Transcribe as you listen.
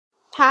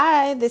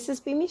Hi, this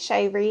is Bimi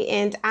Shavery,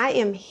 and I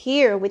am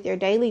here with your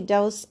daily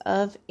dose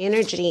of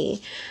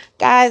energy.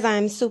 Guys,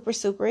 I'm super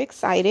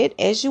excited.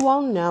 As you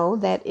all know,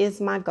 that is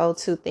my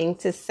go-to thing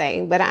to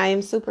say, but I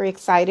am super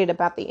excited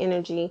about the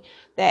energy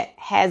that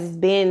has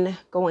been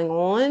going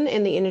on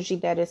and the energy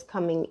that is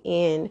coming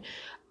in.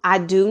 I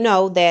do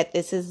know that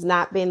this has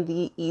not been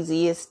the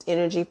easiest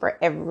energy for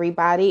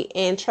everybody,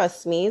 and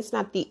trust me, it's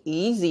not the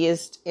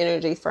easiest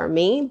energy for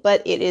me,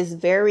 but it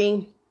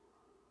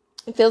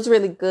feels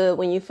really good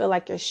when you feel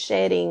like you're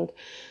shedding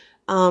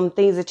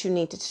things that you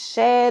need to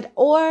shed,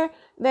 or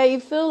that you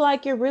feel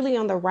like you're really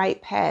on the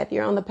right path.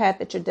 You're on the path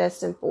that you're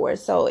destined for.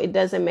 So it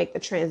doesn't make the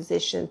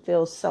transition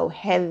feel so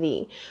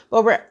heavy.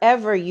 But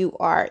wherever you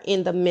are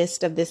in the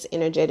midst of this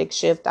energetic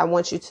shift, I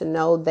want you to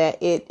know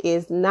that it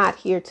is not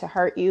here to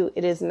hurt you.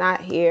 It is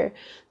not here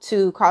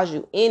to cause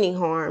you any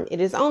harm. It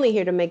is only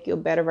here to make you a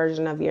better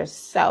version of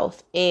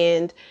yourself.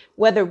 And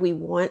whether we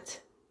want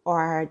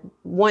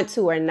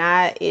to or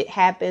not, it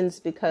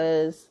happens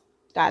because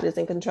God is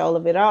in control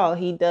of it all.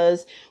 He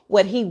does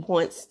what he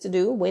wants to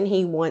do when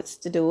he wants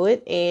to do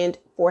it and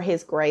for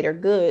his greater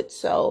good.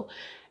 So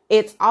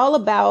it's all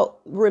about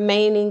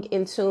remaining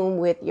in tune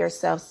with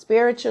yourself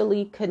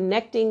spiritually,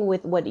 connecting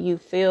with what you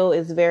feel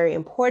is very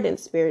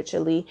important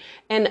spiritually,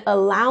 and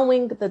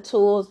allowing the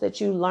tools that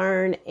you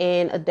learn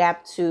and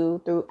adapt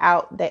to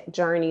throughout that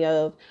journey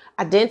of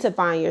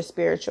identifying your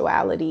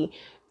spirituality,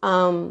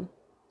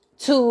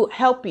 to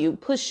help you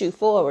push you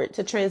forward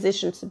to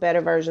transition to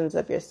better versions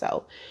of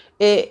yourself.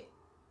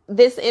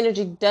 This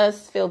energy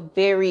does feel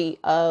very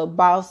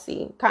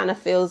bossy. Kind of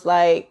feels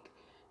like,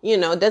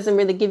 it doesn't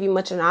really give you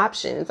much an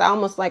option. It's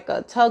almost like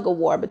a tug of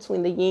war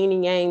between the yin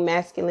and yang,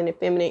 masculine and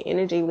feminine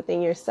energy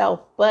within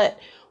yourself. But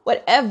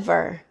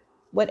whatever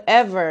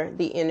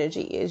the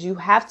energy is, you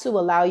have to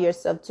allow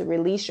yourself to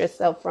release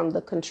yourself from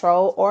the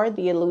control or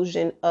the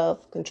illusion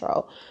of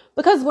control,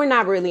 because we're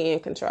not really in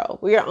control.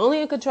 We are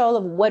only in control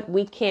of what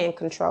we can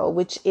control,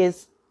 which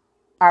is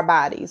our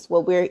bodies,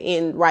 what we're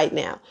in right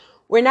now.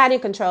 We're not in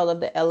control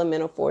of the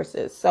elemental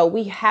forces. So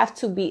we have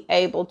to be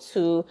able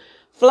to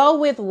flow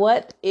with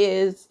what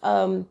is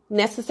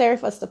necessary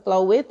for us to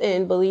flow with,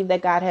 and believe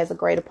that God has a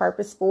greater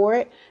purpose for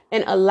it,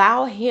 and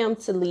allow him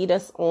to lead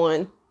us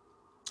on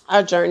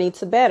our journey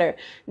to better.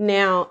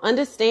 Now,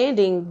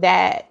 understanding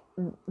that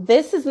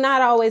this is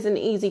not always an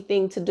easy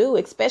thing to do,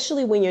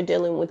 especially when you're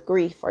dealing with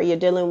grief, or you're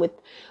dealing with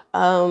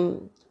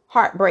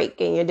heartbreak,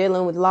 and you're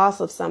dealing with loss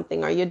of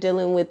something, or you're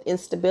dealing with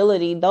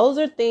instability. Those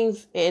are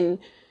things in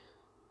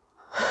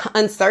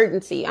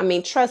uncertainty. I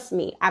mean, trust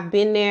me, I've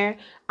been there.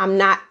 I'm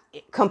not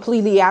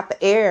completely out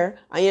the air.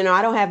 I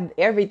don't have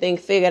everything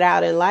figured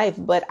out in life,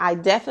 but I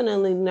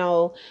definitely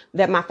know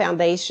that my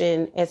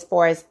foundation as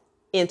far as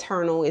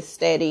internal is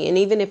steady. And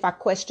even if I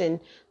question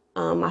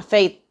my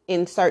faith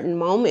in certain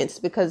moments,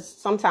 because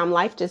sometimes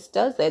life just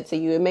does that to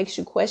you, it makes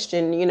you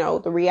question,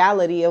 the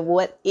reality of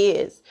what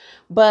is.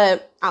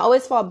 But I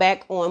always fall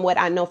back on what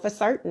I know for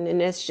certain,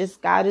 and that's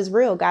just God is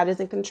real. God is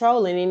in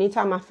control. And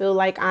anytime I feel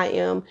like I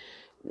am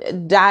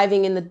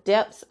diving in the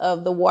depths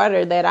of the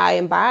water that I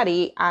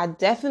embody, I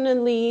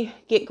definitely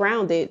get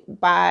grounded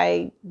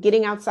by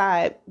getting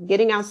outside,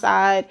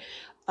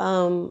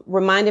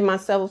 reminding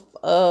myself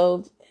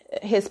of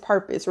his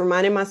purpose,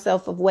 reminding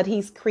myself of what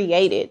he's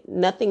created,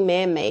 nothing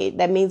man-made.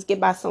 That means get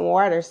by some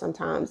water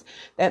sometimes.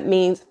 That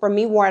means, for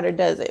me, water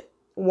does it.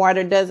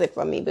 Water does it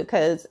for me,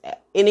 because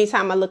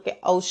anytime I look at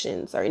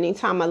oceans, or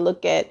anytime I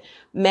look at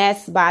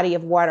mass body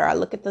of water, I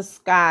look at the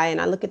sky,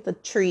 and I look at the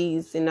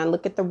trees, and I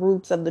look at the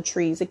roots of the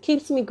trees. It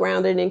keeps me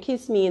grounded and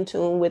keeps me in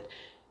tune with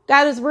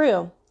God is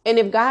real. And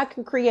if God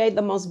can create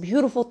the most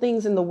beautiful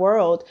things in the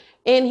world,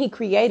 and he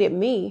created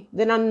me,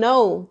 then I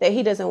know that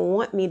he doesn't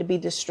want me to be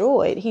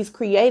destroyed. He's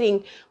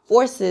creating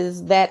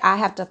forces that I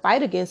have to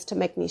fight against to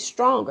make me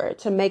stronger,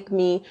 to make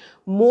me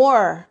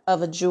more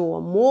of a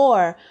jewel,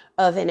 more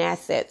of an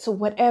asset to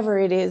whatever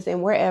it is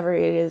and wherever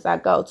it is I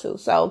go to.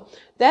 So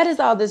that is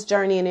all this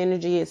journey and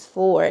energy is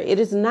for. It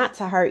is not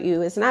to hurt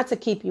you. It's not to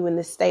keep you in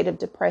this state of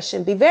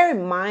depression. Be very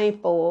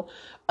mindful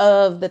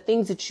of the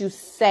things that you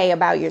say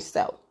about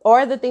yourself,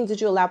 or the things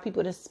that you allow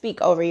people to speak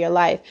over your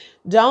life.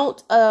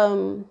 Don't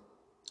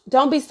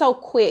be so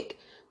quick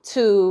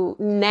to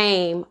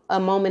name a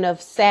moment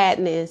of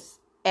sadness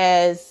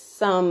as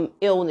some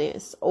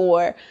illness,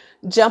 or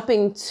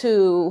jumping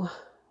to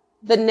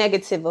the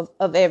negative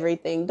of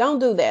everything. Don't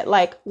do that.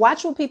 Like,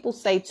 watch what people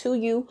say to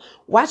you,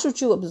 watch what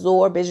you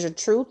absorb as your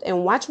truth,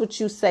 and watch what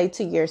you say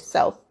to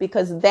yourself,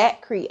 because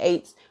that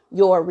creates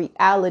your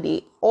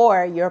reality,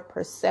 or your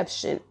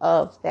perception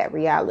of that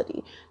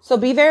reality. So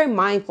be very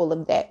mindful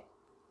of that.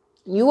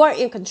 You are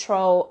in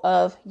control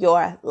of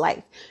your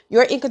life.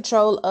 You're in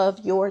control of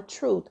your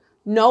truth.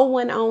 No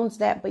one owns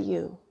that but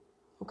you.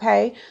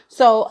 Okay.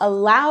 So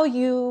allow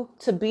you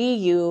to be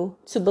you,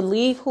 to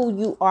believe who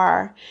you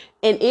are.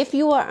 And if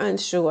you are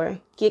unsure,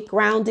 get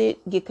grounded,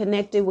 get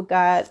connected with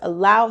God,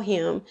 allow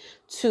him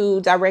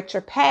to direct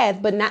your path,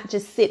 but not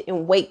just sit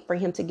and wait for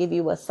him to give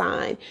you a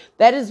sign.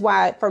 That is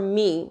why, for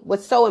me,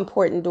 what's so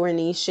important during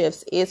these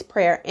shifts is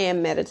prayer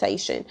and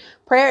meditation.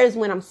 Prayer is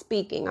when I'm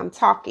speaking, I'm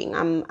talking,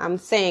 I'm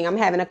saying, I'm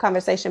having a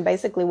conversation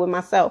basically with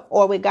myself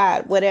or with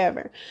God,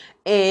 whatever.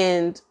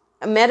 And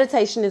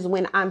meditation is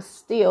when I'm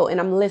still and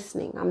I'm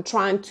listening. I'm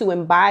trying to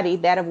embody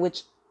that of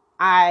which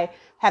I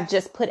have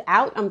just put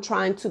out. I'm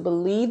trying to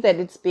believe that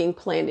it's being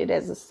planted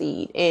as a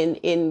seed and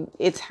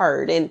it's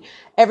heard, and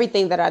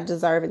everything that I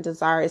deserve and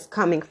desire is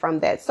coming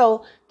from that.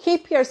 So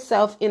keep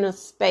yourself in a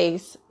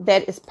space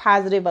that is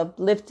positive,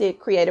 uplifted,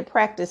 create a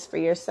practice for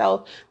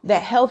yourself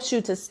that helps you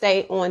to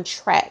stay on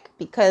track,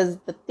 because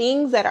the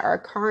things that are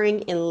occurring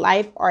in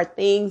life are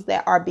things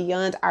that are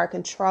beyond our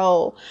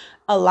control.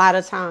 A lot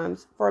of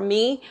times for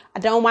me, I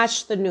don't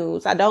watch the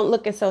news. I don't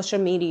look at social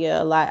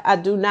media a lot. I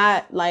do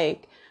not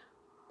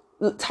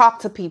talk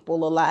to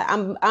people a lot.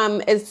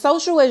 I'm as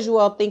social as you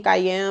all think I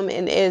am,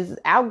 and as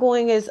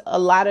outgoing as a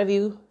lot of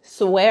you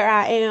swear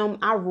I am.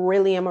 I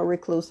really am a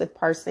reclusive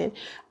person.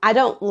 I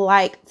don't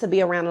like to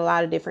be around a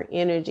lot of different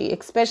energy,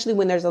 especially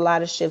when there's a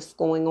lot of shifts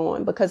going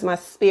on, because my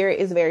spirit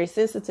is very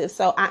sensitive.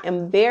 So I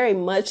am very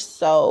much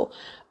so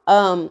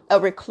a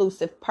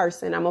reclusive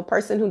person. I'm a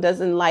person who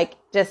doesn't like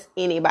just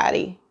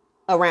anybody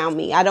around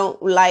me. I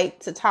don't like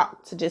to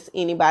talk to just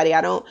anybody.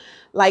 I don't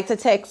like to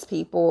text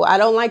people. I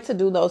don't like to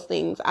do those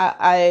things.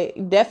 I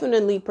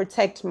definitely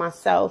protect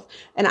myself,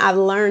 and I've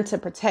learned to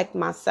protect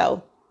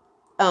myself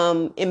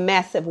in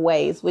massive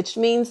ways, which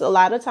means a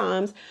lot of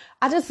times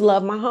I just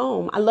love my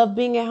home. I love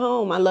being at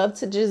home. I love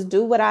to just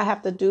do what I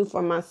have to do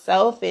for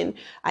myself, and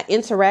I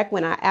interact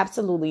when I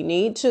absolutely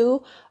need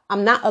to.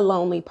 I'm not a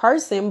lonely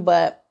person,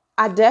 but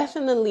I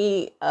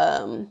definitely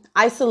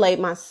isolate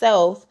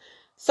myself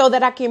so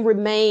that I can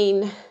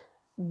remain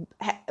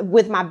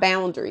with my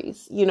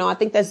boundaries. You know, I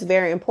think that's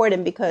very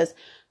important, because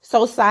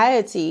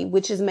society,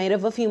 which is made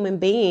up of human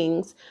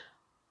beings,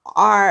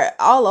 are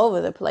all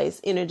over the place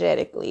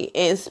energetically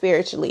and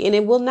spiritually, and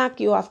it will knock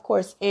you off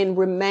course and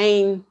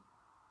remain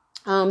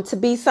to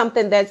be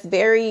something that's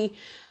very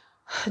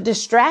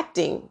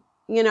distracting.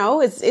 You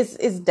know,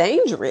 it's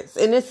dangerous,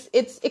 and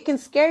it can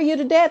scare you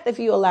to death if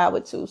you allow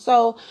it to.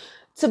 So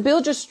to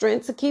build your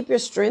strength, to keep your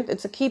strength, and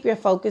to keep your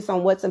focus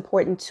on what's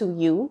important to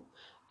you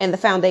and the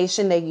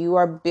foundation that you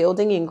are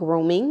building and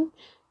grooming,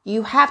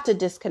 you have to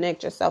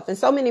disconnect yourself. And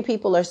so many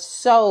people are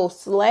so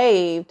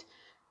slaved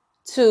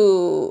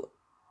to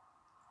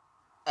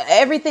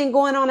everything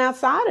going on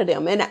outside of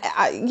them. And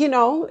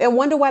and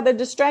wonder why they're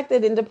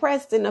distracted and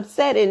depressed and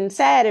upset and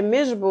sad and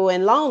miserable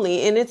and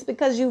lonely. And it's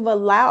because you've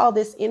allowed all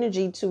this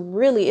energy to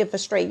really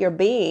infiltrate your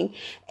being,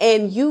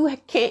 and you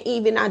can't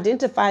even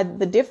identify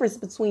the difference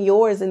between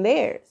yours and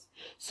theirs.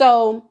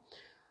 So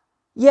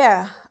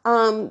yeah,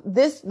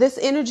 this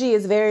energy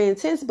is very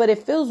intense, but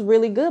it feels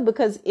really good,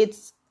 because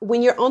it's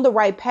when you're on the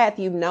right path,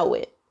 you know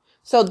it.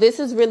 So this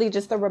is really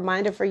just a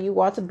reminder for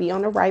you all to be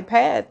on the right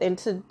path, and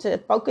to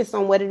focus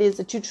on what it is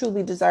that you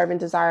truly deserve and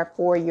desire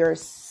for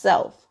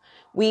yourself.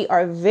 We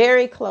are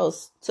very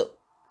close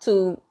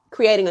to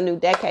creating a new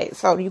decade.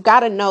 So you got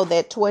to know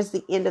that towards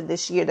the end of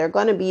this year, there are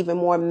going to be even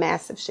more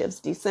massive shifts.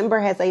 December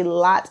has a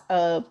lot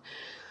of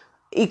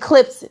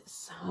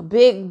eclipses, a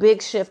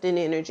big shift in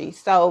energy.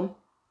 So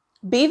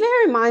be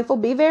very mindful,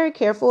 be very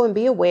careful, and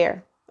be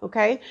aware.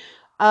 Okay.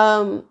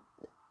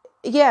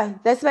 Yeah,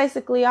 that's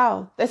basically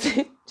all. That's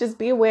it. Just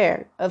be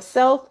aware of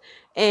self,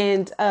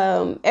 and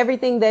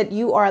everything that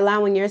you are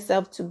allowing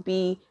yourself to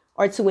be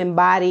or to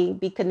embody,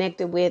 be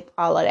connected with,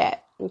 all of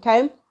that.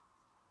 Okay.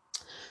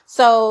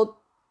 So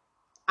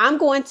I'm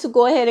going to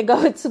go ahead and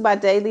go into my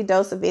daily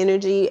dose of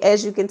energy.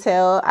 As you can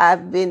tell,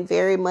 I've been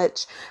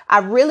I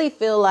really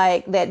feel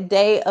like that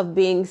day of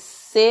being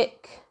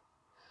sick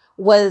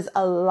was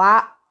a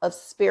lot of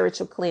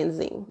spiritual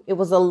cleansing. It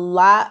was a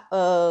lot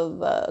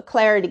of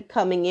clarity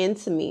coming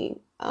into me,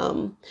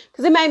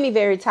 because it made me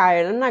very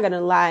tired. I'm not going to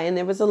lie. And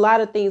there was a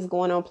lot of things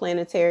going on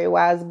planetary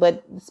wise,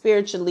 but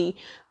spiritually,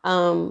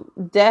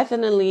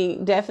 definitely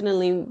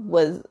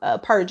was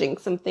purging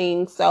some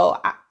things.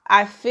 So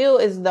I feel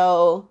as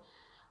though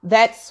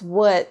that's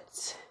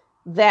what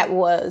that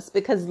was,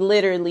 because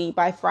literally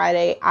by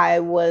Friday I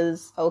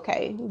was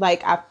okay.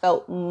 Like, I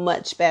felt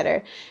much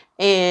better.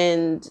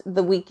 And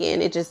the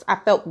weekend, I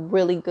felt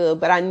really good,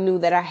 but I knew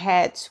that I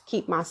had to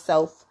keep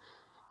myself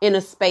in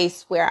a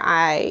space where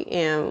I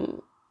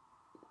am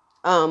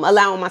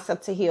allowing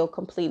myself to heal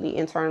completely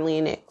internally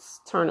and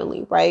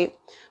externally. Right.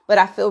 But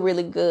I feel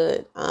really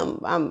good.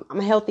 I'm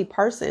a healthy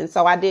person.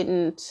 So I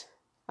don't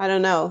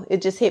know.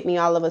 It just hit me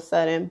all of a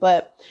sudden.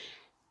 But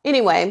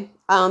anyway,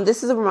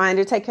 this is a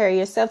reminder: take care of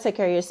yourself, take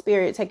care of your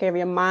spirit, take care of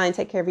your mind,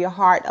 take care of your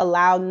heart.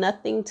 Allow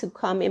nothing to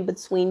come in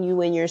between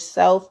you and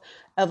yourself,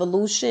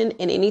 evolution,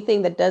 and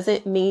anything that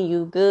doesn't mean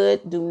you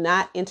good. Do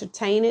not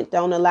entertain it.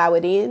 Don't allow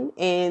it in,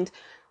 and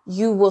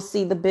you will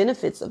see the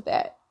benefits of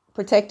that.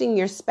 Protecting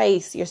your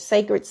space, your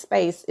sacred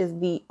space, is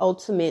the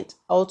ultimate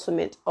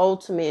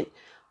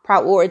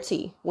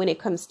priority when it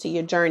comes to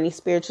your journey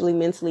spiritually,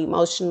 mentally,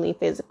 emotionally,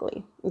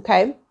 physically.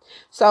 Okay.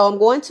 So I'm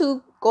going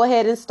to go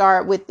ahead and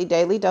start with the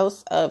daily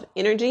dose of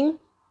energy.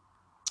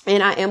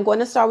 And I am going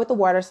to start with the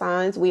water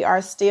signs. We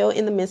are still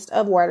in the midst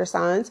of water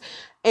signs.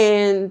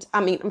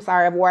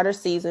 Of water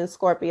season,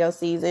 Scorpio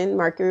season,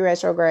 Mercury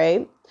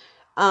retrograde.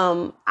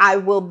 I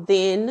will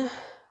then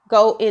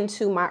go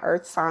into my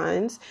earth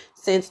signs,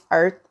 since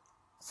earth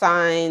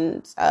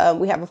signs,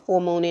 we have a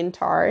full moon in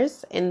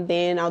Taurus, and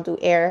then I'll do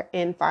air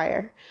and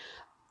fire.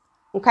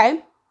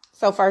 Okay.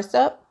 So first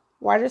up,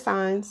 water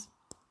signs.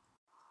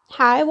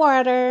 Hi,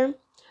 water.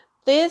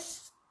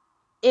 This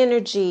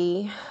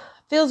energy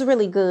feels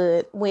really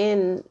good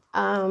when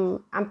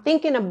I'm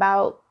thinking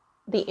about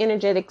the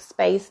energetic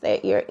space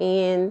that you're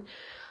in.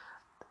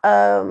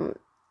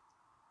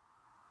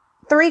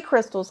 Three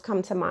crystals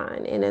come to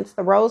mind, and it's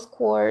the rose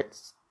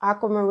quartz,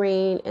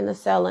 aquamarine, and the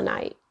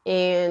selenite.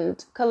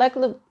 And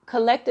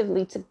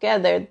collectively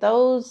together,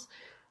 those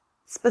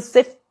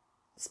specific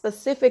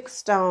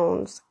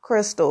stones,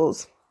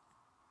 crystals,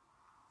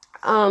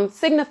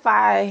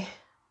 signify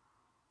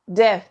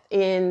depth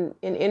in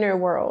inner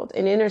world,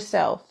 in inner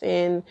self,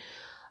 in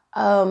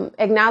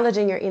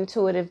acknowledging your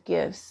intuitive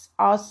gifts,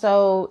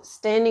 also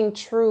standing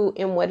true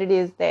in what it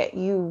is that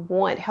you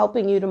want,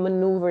 helping you to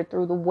maneuver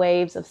through the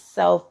waves of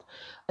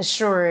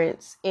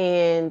self-assurance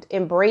and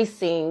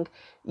embracing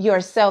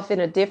yourself in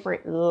a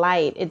different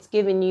light. It's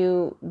giving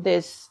you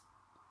this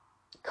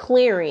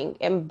clearing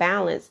and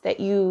balance that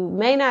you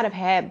may not have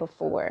had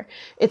before.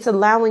 It's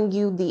allowing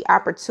you the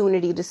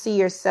opportunity to see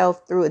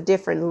yourself through a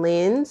different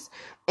lens.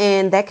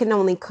 And that can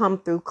only come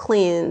through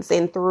cleanse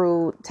and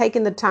through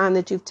taking the time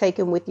that you've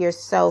taken with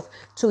yourself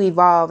to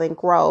evolve and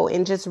grow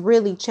and just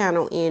really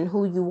channel in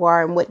who you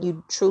are and what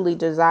you truly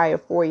desire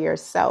for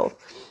yourself.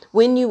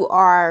 When you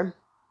are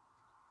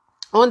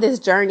on this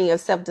journey of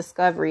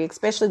self-discovery,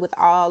 especially with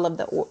all of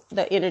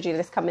the energy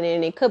that's coming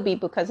in, it could be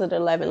because of the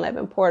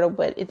 1111 portal,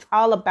 but it's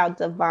all about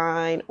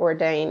divine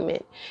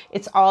ordainment.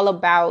 It's all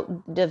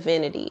about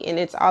divinity, and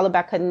it's all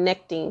about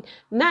connecting,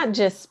 not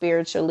just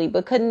spiritually,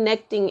 but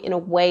connecting in a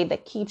way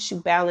that keeps you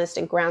balanced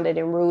and grounded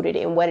and rooted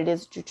in what it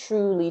is you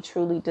truly,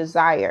 truly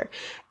desire.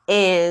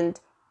 And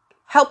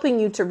helping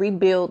you to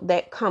rebuild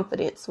that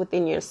confidence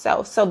within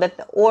yourself so that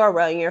the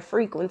aura and your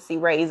frequency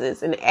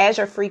raises. And as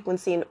your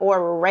frequency and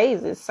aura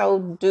raises, so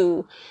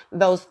do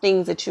those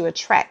things that you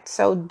attract.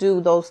 So do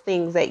those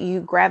things that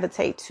you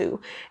gravitate to.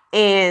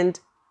 And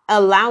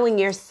allowing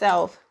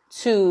yourself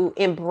to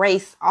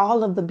embrace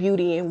all of the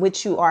beauty in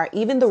which you are,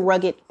 even the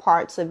rugged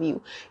parts of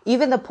you,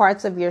 even the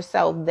parts of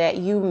yourself that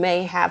you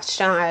may have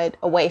shied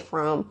away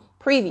from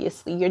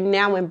previously. You're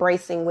now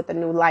embracing with a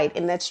new light,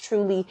 and that's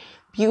truly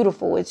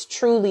beautiful. It's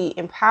truly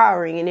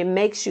empowering, and it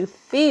makes you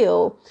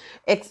feel,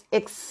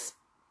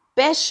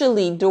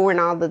 especially during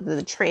all of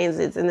the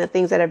transits and the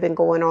things that have been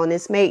going on,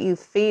 it's made you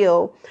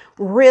feel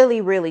really,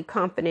 really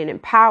confident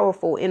and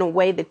powerful in a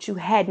way that you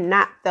had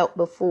not felt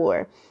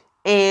before.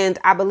 And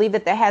I believe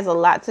that has a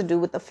lot to do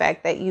with the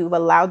fact that you've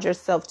allowed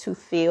yourself to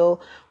feel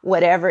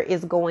whatever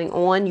is going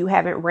on. You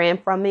haven't ran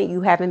from it.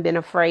 You haven't been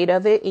afraid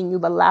of it. And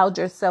you've allowed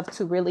yourself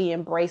to really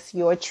embrace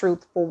your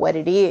truth for what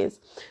it is.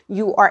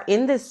 You are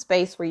in this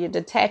space where you're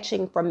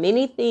detaching from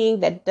anything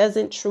that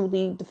doesn't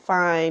truly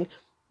define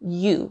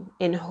you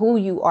and who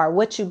you are,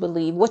 what you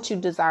believe, what you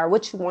desire,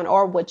 what you want,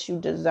 or what you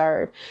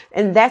deserve.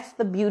 And that's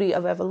the beauty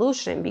of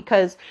evolution,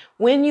 because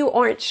when you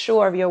aren't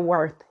sure of your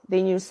worth,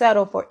 then you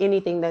settle for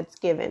anything that's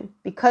given.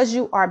 Because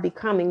you are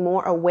becoming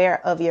more aware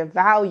of your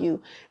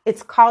value,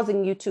 it's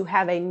causing you to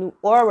have a new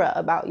aura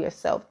about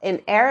yourself,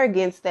 an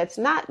arrogance that's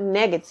not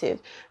negative,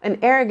 an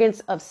arrogance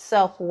of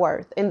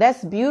self-worth. And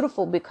that's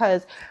beautiful,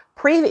 because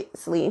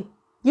previously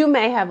you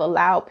may have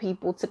allowed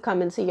people to come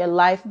into your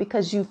life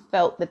because you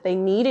felt that they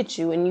needed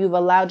you, and you've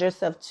allowed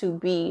yourself to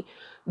be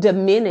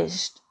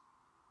diminished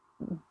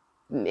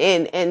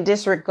and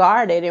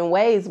disregarded in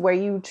ways where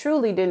you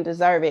truly didn't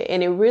deserve it.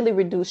 And it really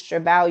reduced your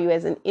value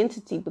as an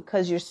entity,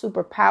 because you're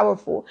super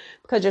powerful,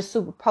 because you're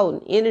super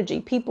potent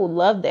energy. People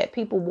love that.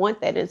 People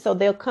want that. And so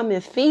they'll come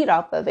and feed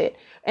off of it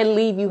and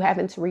leave you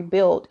having to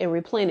rebuild and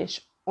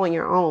replenish on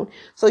your own.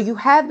 So you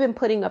have been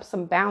putting up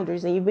some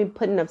boundaries, and you've been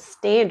putting up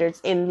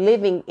standards and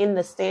living in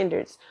the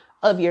standards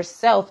of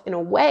yourself in a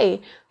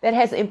way that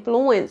has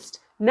influenced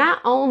not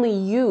only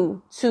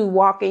you to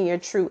walk in your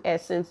true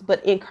essence,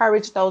 but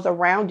encourage those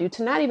around you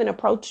to not even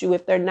approach you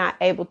if they're not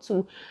able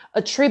to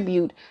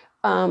attribute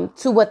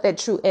to what that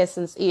true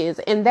essence is.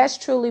 And that's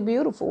truly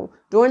beautiful.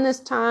 During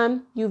this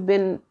time, you've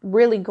been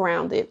really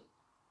grounded.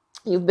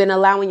 You've been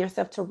allowing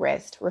yourself to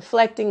rest,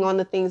 reflecting on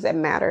the things that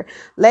matter,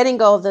 letting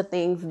go of the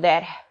things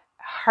that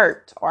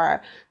hurt,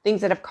 or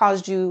things that have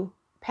caused you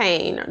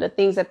pain, or the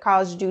things that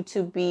caused you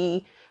to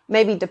be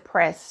maybe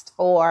depressed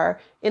or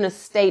in a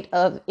state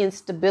of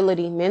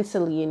instability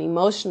mentally and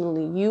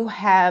emotionally. You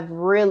have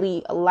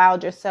really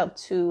allowed yourself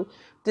to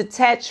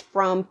detach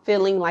from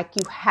feeling like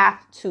you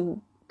have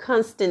to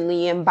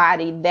constantly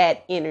embody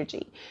that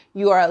energy.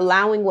 You are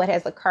allowing what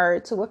has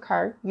occurred to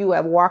occur. You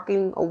are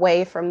walking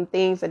away from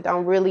things that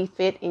don't really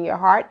fit in your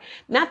heart.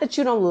 Not that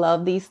you don't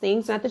love these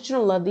things, not that you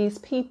don't love these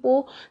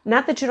people,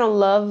 not that you don't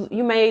love,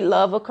 you may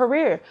love a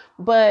career,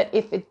 but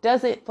if it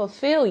doesn't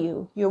fulfill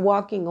you, you're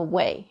walking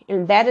away.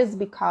 And that is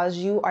because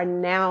you are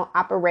now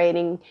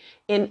operating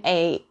in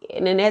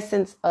an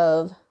essence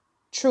of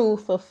true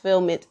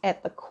fulfillment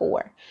at the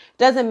core.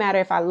 Doesn't matter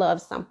if I love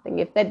something.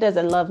 If that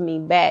doesn't love me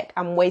back,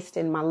 I'm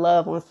wasting my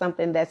love on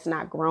something that's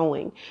not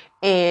growing.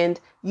 And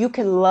you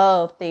can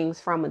love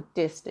things from a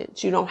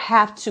distance. You don't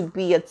have to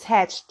be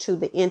attached to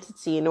the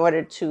entity in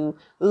order to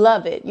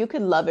love it. You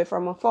can love it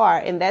from afar.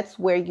 And that's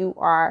where you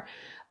are,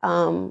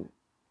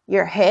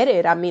 you're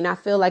headed. I mean, I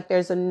feel like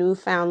there's a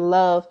newfound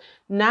love,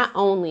 not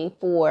only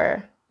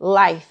for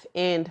life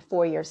and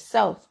for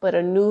yourself, but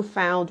a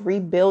newfound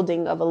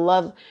rebuilding of a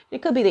love.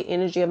 It could be the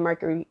energy of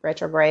Mercury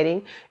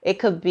retrograding. It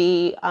could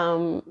be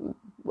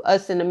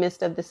us in the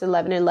midst of this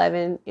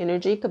 11/11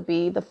 energy. It could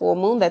be the full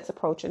moon that's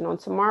approaching on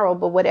tomorrow.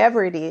 But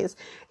whatever it is,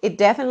 it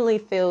definitely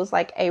feels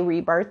like a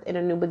rebirth and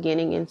a new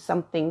beginning in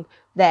something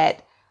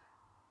that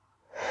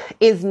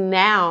is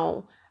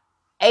now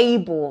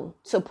able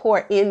to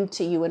pour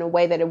into you in a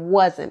way that it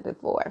wasn't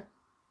before.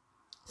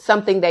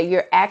 Something that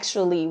you're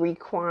actually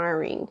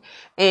requiring.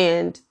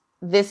 And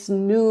this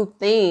new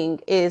thing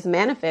is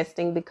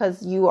manifesting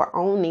because you are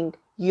owning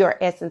your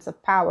essence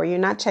of power. You're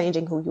not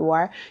changing who you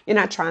are. You're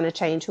not trying to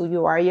change who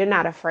you are. You're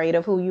not afraid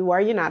of who you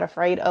are. You're not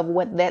afraid of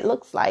what that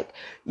looks like.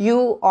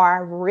 You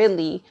are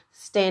really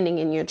standing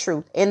in your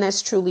truth. And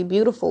that's truly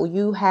beautiful.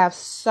 You have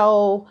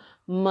so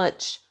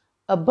much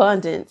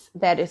abundance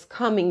that is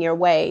coming your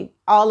way.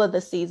 All of the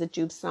seeds that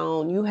you've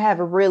sown, you have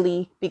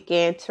really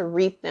began to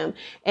reap them,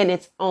 and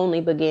it's only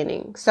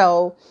beginning.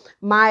 So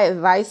my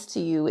advice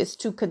to you is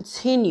to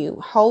continue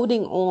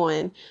holding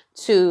on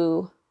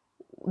to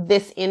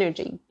this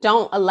energy.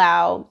 Don't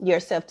allow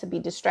yourself to be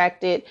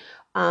distracted,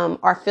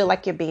 or feel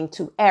like you're being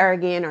too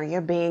arrogant or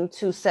you're being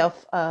too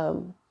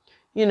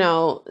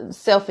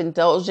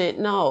self-indulgent.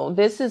 No,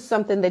 this is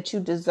something that you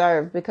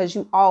deserve because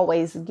you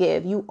always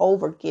give, you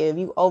overgive,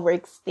 you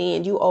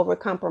overextend, you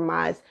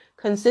overcompromise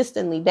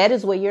consistently. That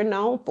is what you're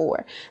known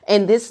for.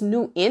 And this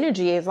new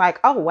energy is like,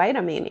 oh, wait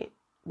a minute.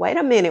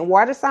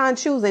 Water sign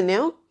choosing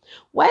them.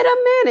 Wait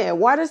a minute.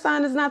 Water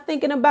sign is not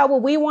thinking about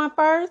what we want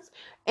first.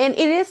 And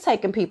it is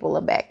taking people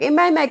aback. It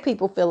may make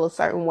people feel a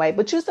certain way,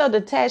 but you're so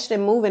detached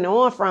and moving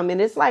on from it.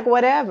 It's like,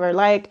 whatever.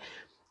 Like,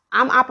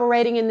 I'm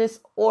operating in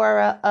this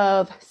aura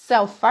of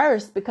self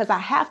first because I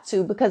have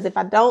to, because if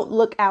I don't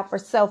look out for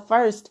self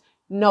first,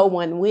 no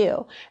one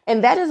will.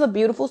 And that is a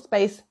beautiful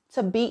space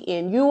to be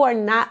in. You are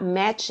not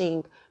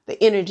matching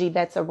the energy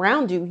that's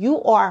around you.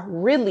 You are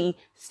really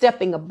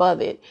stepping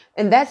above it.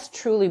 And that's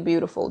truly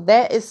beautiful.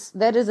 That is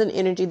an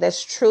energy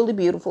that's truly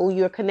beautiful.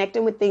 You're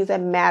connecting with things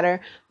that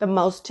matter the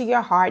most to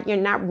your heart. You're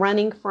not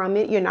running from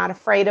it. You're not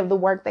afraid of the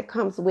work that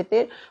comes with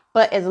it.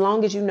 But as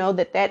long as you know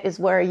that that is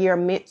where you're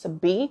meant to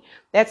be,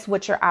 that's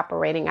what you're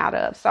operating out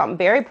of. So I'm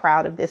very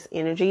proud of this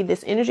energy.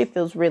 This energy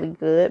feels really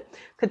good.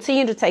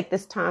 Continue to take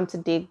this time to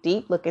dig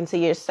deep, look into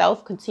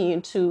yourself,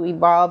 continue to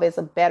evolve as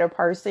a better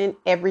person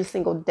every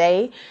single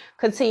day.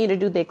 Continue to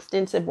do the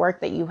extensive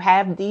work that you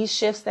have. These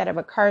shifts that have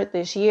occurred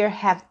this year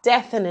have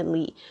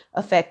definitely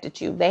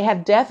affected you. They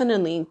have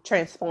definitely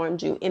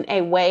transformed you in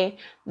a way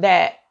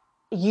that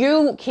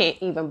you can't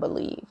even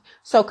believe.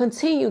 So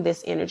continue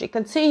this energy.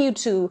 Continue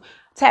to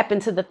tap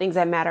into the things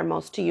that matter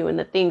most to you and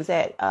the things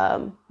that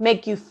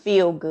make you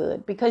feel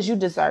good, because you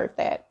deserve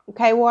that.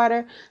 Okay,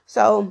 water?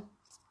 So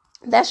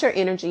that's your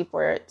energy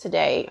for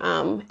today.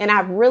 And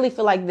I really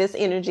feel like this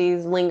energy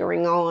is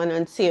lingering on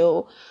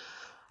until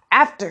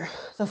after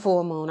the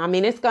full moon. I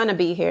mean, it's going to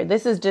be here.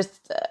 This is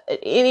just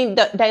any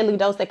daily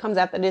dose that comes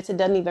after this. It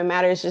doesn't even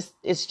matter.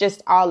 It's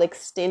just all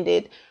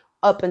extended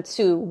up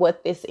into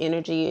what this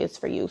energy is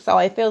for you. So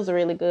it feels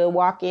really good.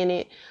 Walk in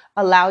it.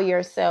 Allow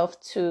yourself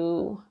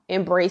to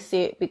embrace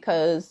it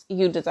because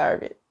you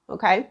deserve it.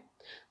 Okay.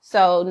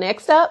 So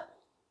next up,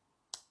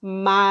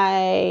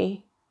 my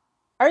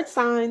earth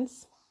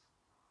signs.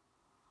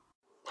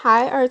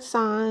 Hi, earth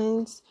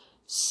signs.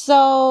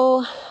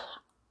 So,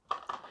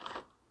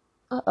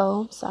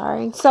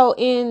 sorry. So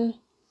in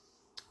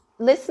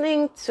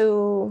listening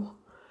to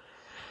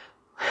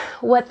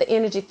what the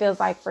energy feels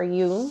like for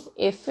you,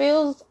 it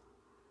feels,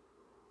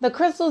 the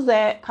crystals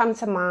that come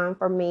to mind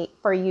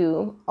for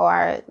you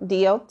are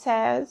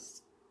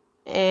dioptase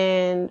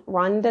and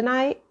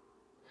rhodonite,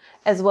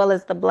 as well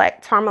as the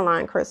black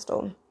tourmaline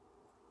crystal.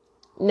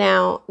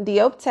 Now,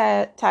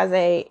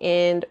 dioptase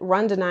and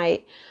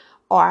rhodonite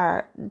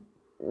are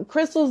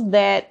crystals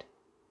that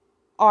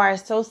are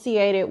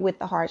associated with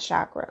the heart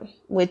chakra,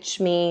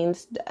 which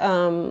means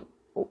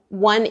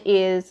one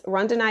is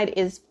rhodonite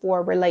is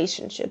for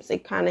relationships.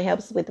 It kind of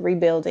helps with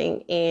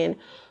rebuilding and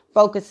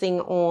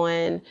focusing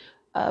on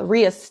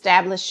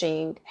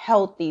reestablishing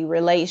healthy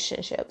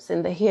relationships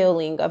and the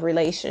healing of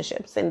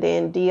relationships. And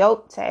then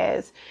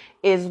dioptase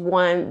is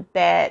one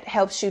that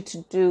helps you to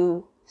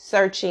do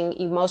searching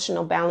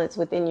emotional balance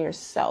within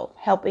yourself,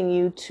 helping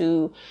you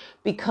to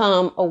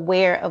become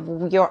aware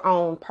of your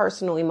own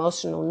personal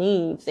emotional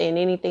needs and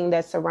anything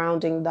that's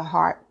surrounding the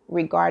heart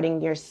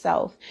regarding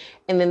yourself.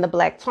 And then the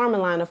black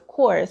tourmaline, of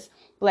course,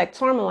 black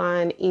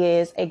tourmaline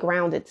is a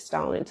grounded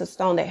stone. It's a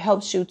stone that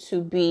helps you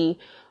to be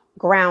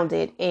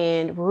grounded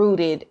and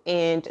rooted,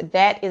 and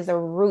that is a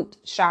root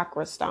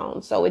chakra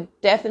stone. So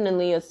it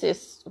definitely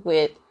assists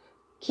with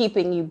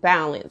keeping you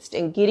balanced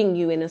and getting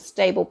you in a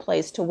stable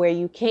place to where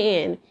you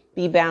can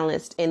be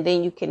balanced, and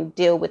then you can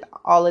deal with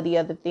all of the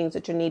other things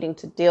that you're needing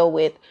to deal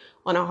with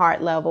on a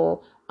heart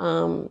level,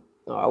 or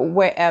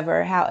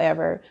wherever,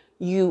 however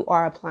you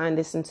are applying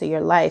this into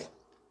your life.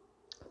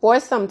 For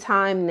some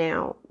time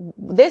now,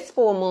 this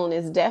full moon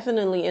is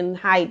definitely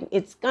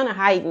it's going to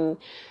heighten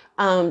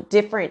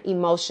different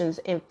emotions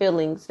and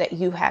feelings that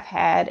you have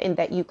had and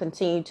that you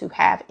continue to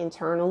have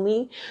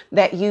internally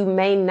that you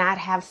may not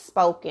have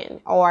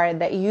spoken or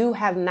that you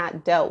have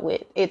not dealt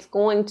with. It's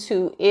going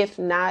to, if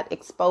not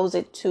expose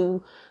it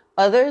to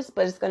others,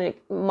 but it's going to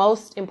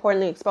most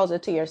importantly expose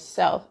it to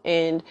yourself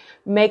and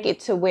make it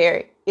to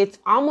where it's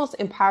almost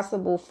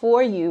impossible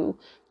for you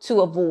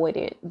to avoid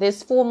it.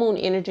 This full moon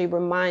energy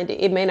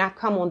it may not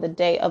come on the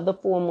day of the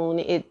full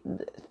moon.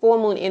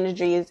 Full moon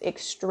energy is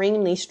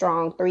extremely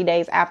strong 3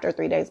 days after,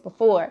 3 days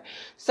before.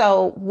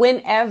 So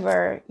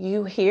whenever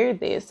you hear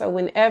this or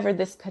whenever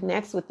this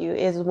connects with you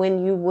is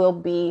when you will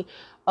be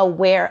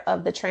aware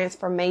of the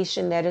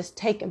transformation that is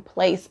taking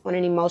place on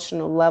an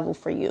emotional level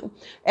for you.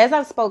 As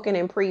I've spoken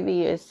in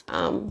previous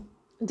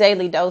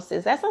daily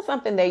doses, that's not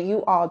something that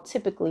you all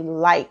typically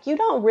like. You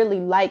don't really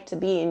like to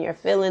be in your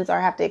feelings or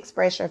have to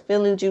express your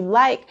feelings. You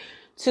like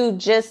to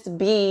just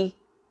be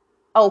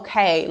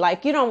okay.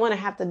 Like, you don't want to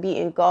have to be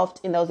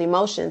engulfed in those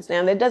emotions.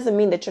 Now, that doesn't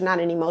mean that you're not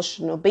an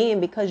emotional being,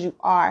 because you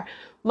are.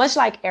 Much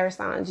like air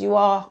signs, you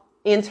all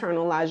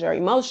internalize your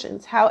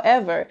emotions.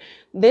 However,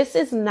 this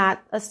is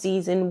not a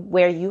season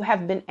where you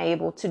have been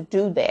able to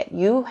do that.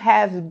 You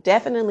have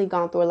definitely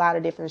gone through a lot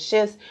of different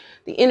shifts.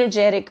 The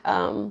energetic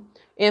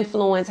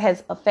influence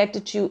has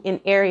affected you in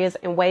areas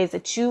and ways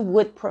that you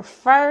would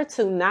prefer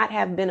to not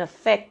have been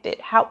affected.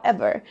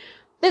 However,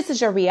 this is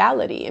your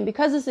reality. And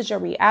because this is your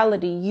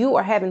reality, you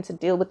are having to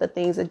deal with the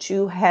things that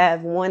you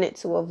have wanted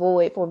to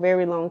avoid for a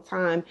very long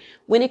time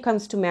when it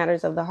comes to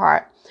matters of the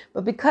heart.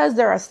 But because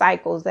there are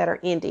cycles that are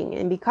ending,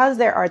 and because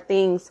there are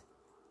things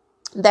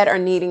that are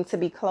needing to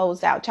be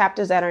closed out,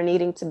 chapters that are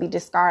needing to be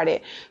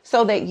discarded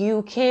so that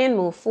you can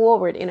move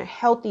forward in a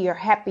healthier,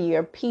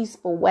 happier,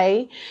 peaceful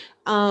way,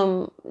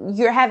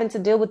 you're having to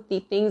deal with the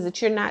things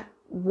that you're not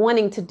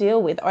wanting to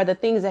deal with, or the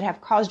things that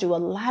have caused you a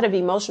lot of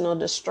emotional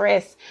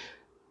distress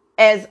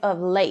as of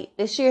late.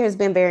 This year has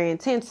been very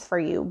intense for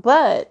you,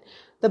 but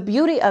the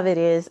beauty of it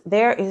is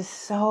there is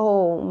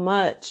so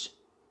much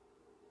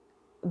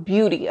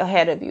beauty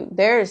ahead of you.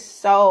 There is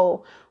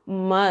so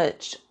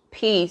much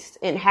peace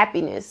and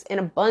happiness and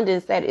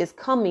abundance that is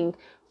coming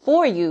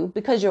for you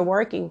because you're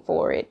working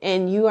for it.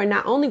 And you are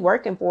not only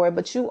working for it,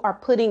 but you are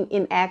putting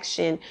in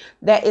action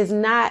that is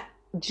not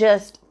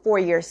just for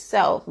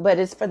yourself, but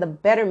it's for the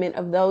betterment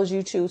of those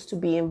you choose to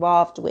be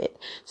involved with.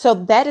 So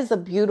that is a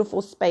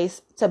beautiful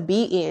space to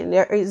be in.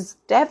 There is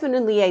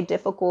definitely a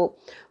difficult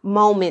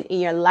moment in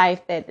your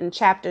life and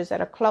chapters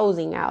that are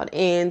closing out,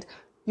 and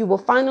you will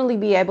finally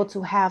be able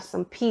to have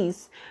some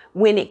peace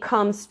when it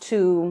comes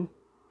to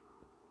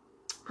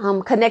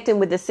connecting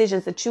with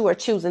decisions that you are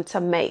choosing to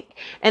make.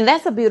 And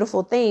that's a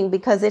beautiful thing,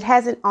 because it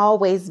hasn't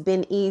always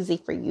been easy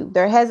for you.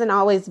 There hasn't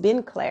always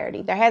been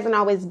clarity. There hasn't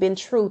always been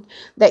truth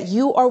that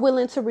you are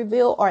willing to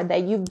reveal, or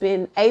that you've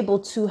been able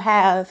to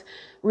have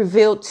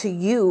revealed to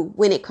you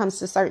when it comes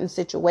to certain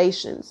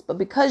situations. But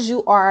because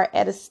you are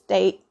at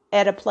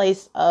a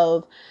place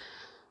of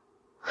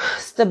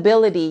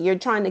stability, you're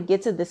trying to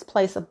get to this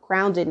place of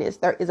groundedness.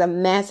 There is a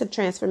massive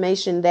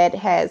transformation that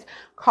has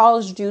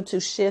caused you to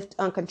shift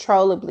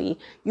uncontrollably.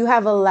 You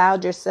have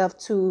allowed yourself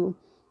to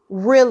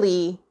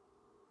really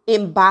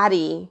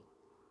embody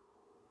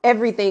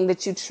everything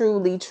that you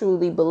truly,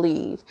 truly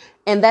believe.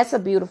 And that's a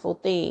beautiful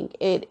thing.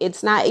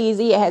 It's not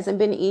easy. It hasn't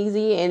been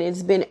easy, and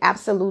it's been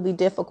absolutely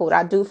difficult.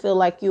 I do feel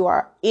like you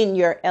are in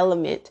your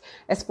element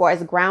as far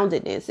as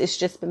groundedness. It's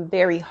just been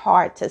very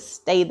hard to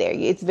stay there.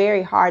 It's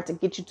very hard to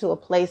get you to a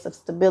place of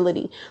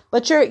stability,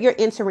 but you're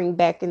entering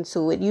back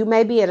into it. You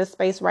may be at a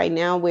space right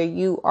now where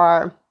you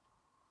are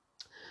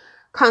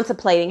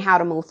contemplating how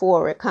to move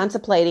forward,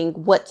 contemplating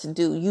what to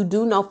do. You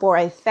do know for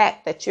a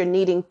fact that you're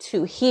needing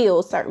to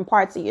heal certain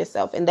parts of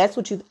yourself, and that's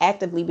what you've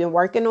actively been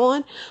working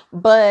on,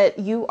 but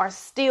you are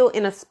still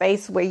in a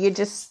space where you're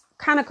just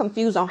kind of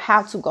confused on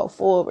how to go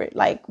forward.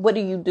 Like, what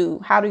do you do?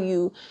 How do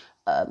you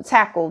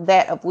tackle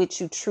that of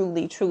which you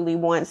truly, truly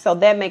want? So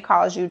that may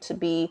cause you to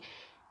be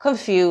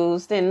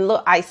confused and a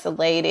little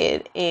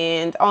isolated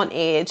and on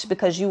edge,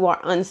 because you are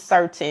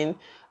uncertain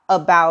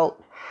about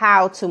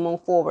how to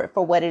move forward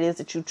for what it is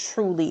that you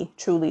truly,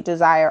 truly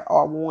desire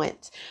or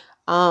want.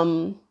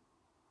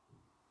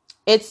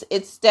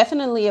 It's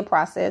definitely a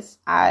process.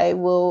 I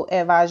will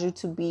advise you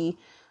to be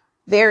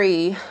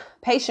very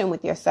patient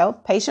with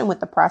yourself, patient with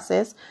the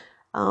process.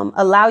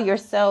 Allow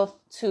yourself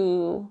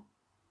to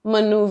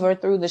maneuver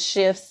through the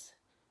shifts.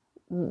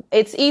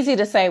 It's easy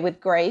to say with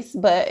grace,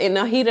 but in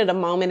the heat of the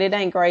moment, it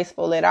ain't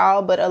graceful at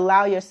all. But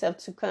allow yourself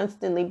to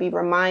constantly be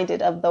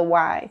reminded of the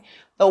why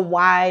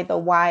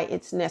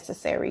it's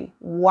necessary,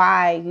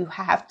 why you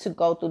have to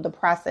go through the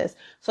process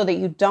so that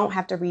you don't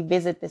have to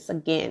revisit this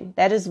again.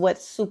 That is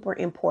what's super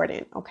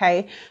important.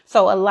 Okay.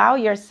 So allow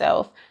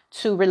yourself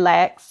to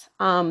relax.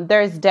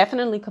 There's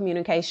definitely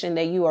communication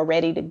that you are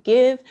ready to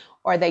give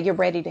or that you're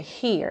ready to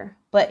hear.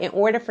 But in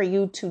order for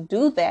you to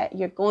do that,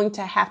 you're going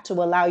to have to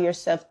allow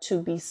yourself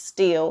to be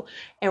still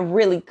and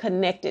really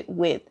connected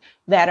with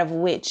that of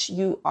which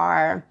you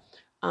are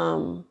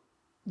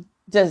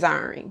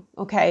desiring.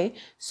 Okay.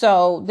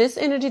 So this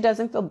energy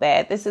doesn't feel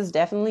bad. This is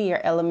definitely your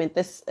element.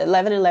 This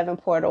 1111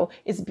 portal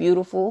is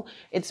beautiful.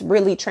 It's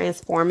really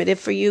transformative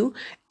for you.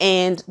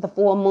 And the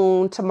full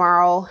moon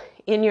tomorrow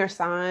in your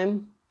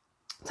sign,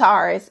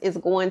 Taurus, is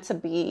going to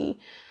be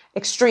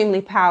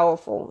extremely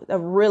powerful, a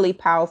really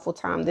powerful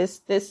time.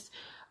 This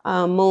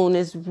moon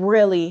is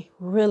really,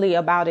 really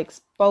about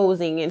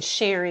exposing and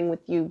sharing with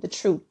you the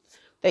truth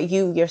that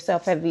you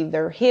yourself have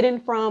either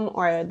hidden from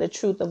or the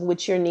truth of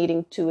which you're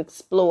needing to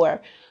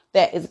explore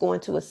that is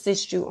going to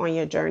assist you on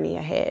your journey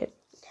ahead.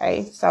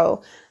 Okay,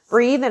 so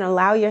breathe and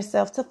allow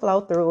yourself to flow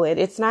through it.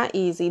 It's not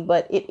easy,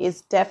 but it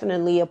is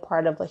definitely a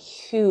part of a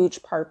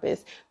huge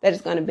purpose that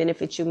is going to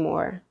benefit you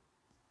more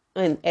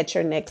at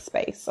your next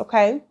space.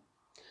 Okay.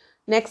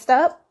 Next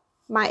up,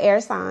 my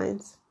air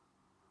signs.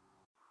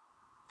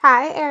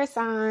 Hi, air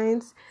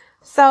signs.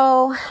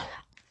 So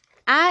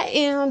I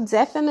am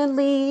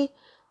definitely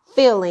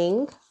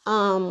feeling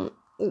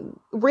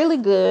really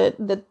good.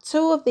 I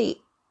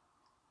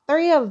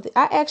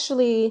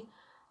actually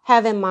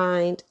have in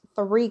mind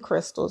 3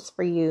 crystals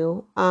for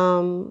you.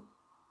 The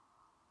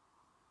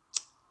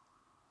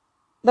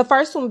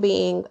first one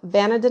being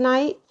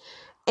vanadinite,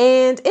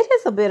 and it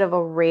is a bit of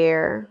a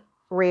rare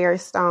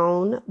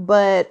stone,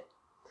 but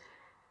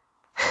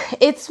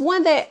it's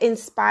one that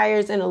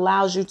inspires and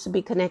allows you to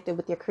be connected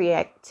with your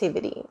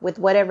creativity, with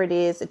whatever it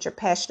is that you're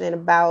passionate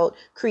about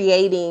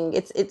creating.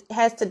 It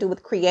has to do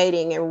with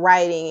creating and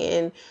writing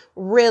and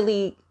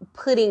really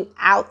putting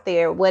out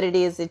there what it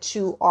is that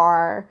you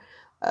are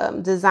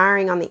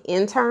desiring on the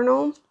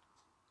internal.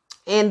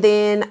 And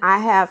then I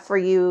have for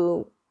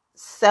you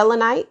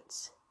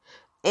selenite.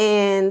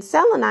 And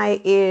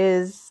selenite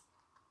is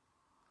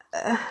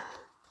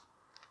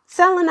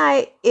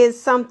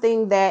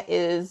something that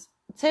is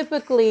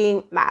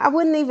typically, I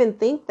wouldn't even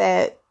think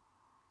that,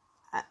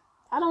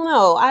 I don't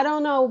know. I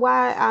don't know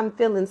why I'm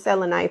feeling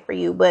selenite for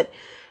you, but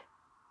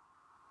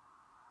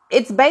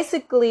it's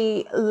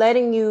basically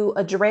letting you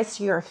address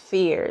your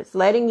fears,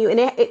 and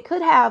it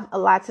could have a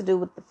lot to do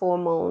with the full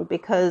moon,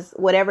 because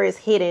whatever is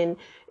hidden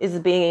is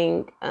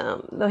being,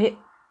 the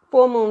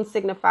full moon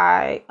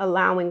signify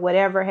allowing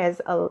whatever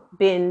has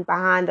been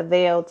behind the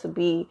veil to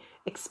be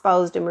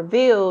exposed and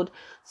revealed.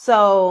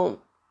 So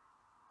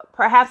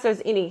perhaps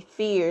there's any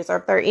fears, or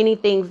if there are any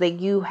things that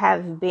you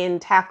have been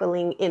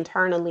tackling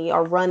internally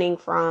or running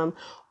from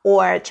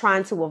or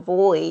trying to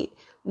avoid,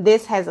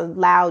 this has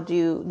allowed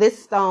you,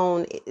 this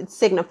stone, it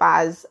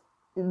signifies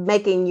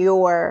making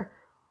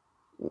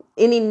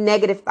any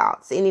negative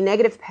thoughts, any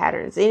negative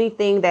patterns,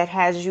 anything that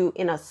has you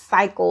in a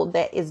cycle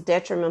that is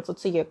detrimental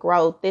to your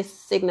growth. This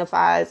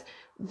signifies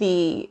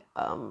it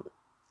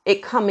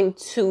coming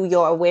to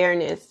your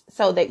awareness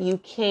so that you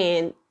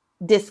can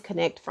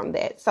disconnect from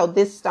that. So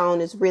this stone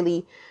is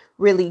really,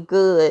 really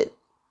good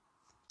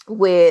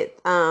with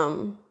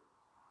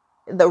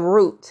the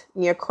root,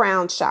 your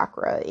crown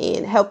chakra,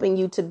 and helping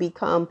you to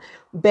become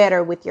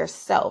better with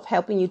yourself,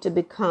 helping you to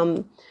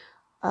become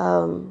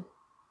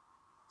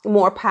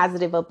more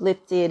positive,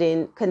 uplifted,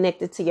 and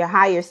connected to your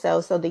higher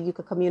self so that you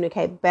can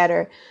communicate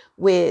better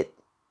with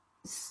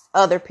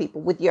other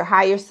people, with your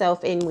higher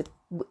self, and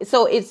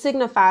so it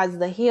signifies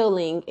the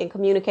healing and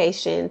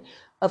communication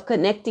of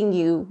connecting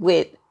you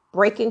with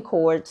breaking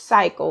cord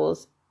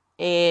cycles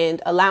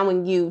and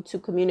allowing you to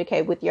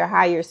communicate with your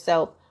higher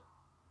self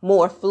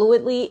more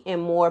fluidly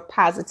and more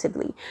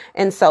positively.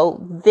 And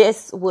so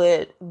this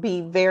would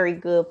be very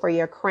good for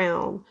your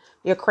crown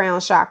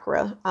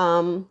chakra.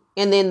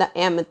 And then the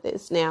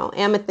amethyst. Now,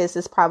 amethyst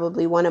is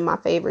probably one of my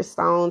favorite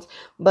stones,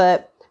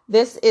 but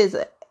this is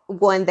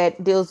one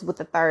that deals with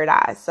the third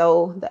eye.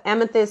 So the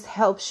amethyst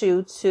helps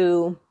you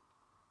to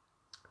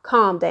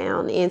calm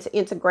down and to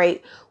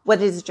integrate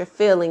what is it you're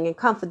feeling and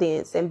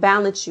confidence and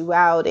balance you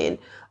out and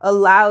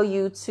allow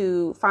you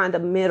to find a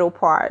middle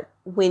part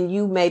when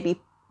you may be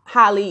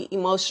highly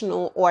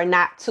emotional or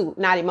not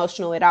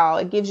emotional at all.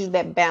 It gives you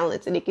that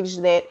balance, and it gives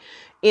you that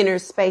inner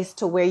space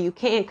to where you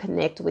can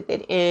connect with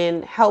it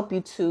and help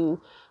you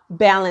to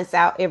balance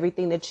out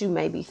everything that you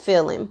may be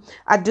feeling.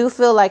 I do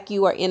feel like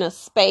you are in a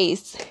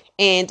space,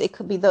 and it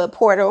could be the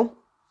portal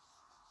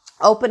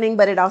opening,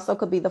 but it also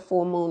could be the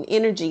full moon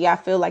energy. I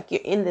feel like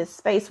you're in this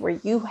space where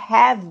you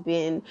have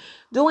been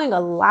doing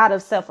a lot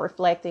of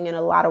self-reflecting and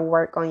a lot of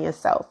work on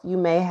yourself. You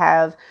may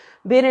have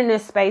been in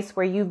this space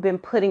where you've been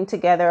putting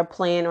together a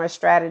plan or a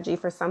strategy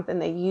for something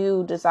that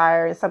you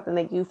desire and something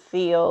that you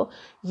feel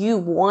you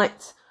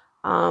want.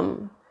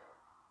 And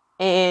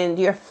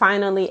you're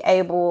finally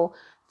able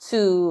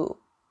to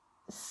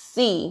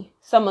see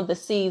some of the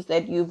seeds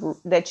that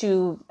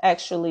you've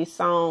actually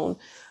sown,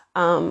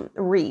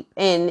 reap.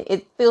 And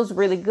it feels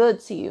really good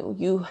to you.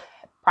 You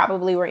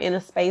probably were in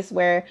a space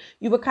where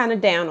you were kind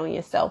of down on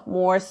yourself,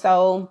 more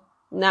so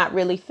not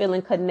really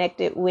feeling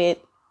connected with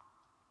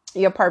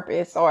your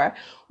purpose or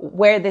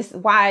why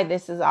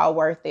this is all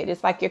worth it.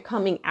 It's like you're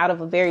coming out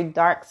of a very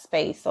dark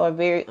space or a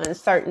very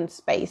uncertain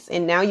space.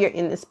 And now you're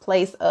in this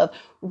place of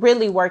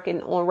really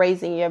working on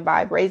raising your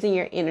vibe, raising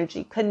your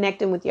energy,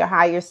 connecting with your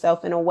higher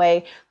self in a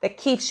way that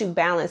keeps you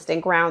balanced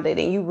and grounded.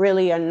 And you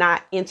really are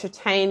not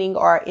entertaining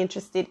or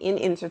interested in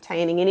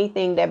entertaining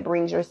anything that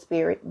brings your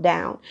spirit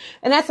down.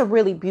 And that's a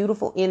really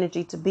beautiful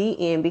energy to be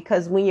in,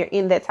 because when you're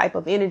in that type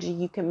of energy,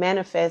 you can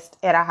manifest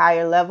at a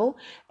higher level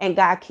and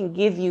God can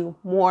give you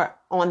more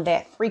on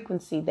that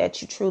frequency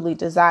that you truly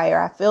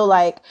desire. I feel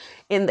like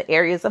in the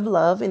areas of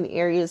love, in the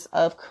areas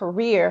of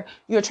career,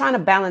 you're trying to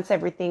balance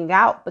everything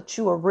out, but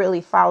you are really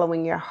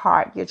following your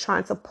heart. You're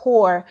trying to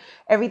pour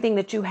everything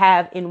that you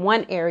have in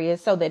one area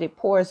so that it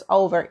pours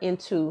over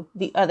into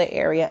the other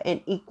area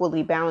and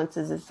equally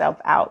balances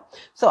itself out.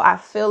 So I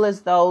feel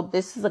as though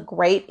this is a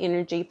great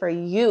energy for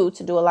you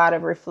to do a lot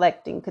of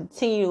reflecting,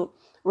 continued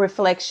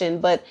reflection.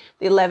 But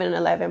the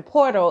 1111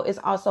 portal is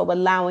also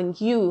allowing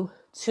you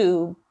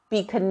to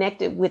be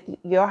connected with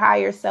your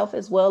higher self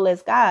as well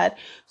as God,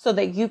 so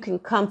that you can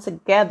come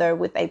together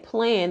with a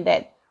plan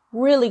that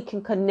really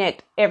can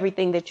connect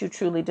everything that you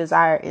truly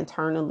desire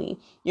internally.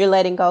 You're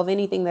letting go of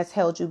anything that's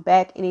held you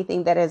back,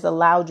 anything that has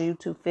allowed you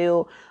to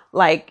feel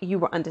like you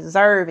were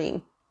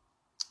undeserving.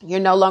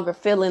 You're no longer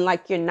feeling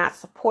like you're not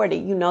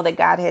supported. You know that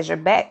God has your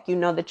back. You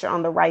know that you're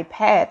on the right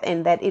path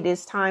and that it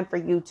is time for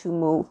you to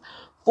move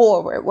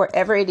forward.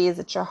 Wherever it is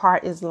that your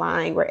heart is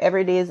lying, wherever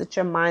it is that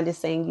your mind is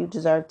saying you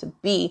deserve to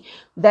be,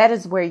 that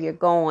is where you're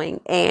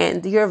going.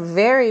 And you're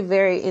very,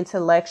 very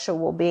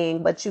intellectual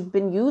being, but you've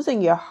been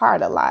using your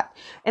heart a lot.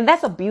 And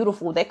that's that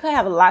could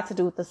have a lot to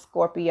do with the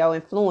Scorpio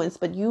influence,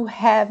 but you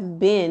have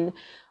been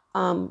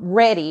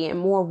ready and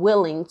more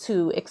willing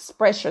to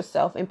express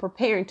yourself and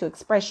preparing to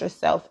express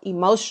yourself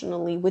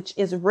emotionally, which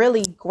is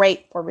really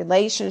great for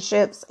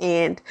relationships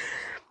and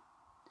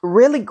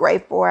really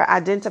great for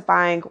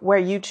identifying where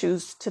you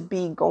choose to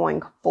be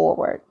going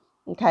forward.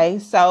 Okay,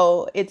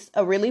 so it's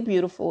a really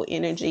beautiful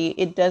energy.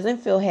 It doesn't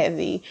feel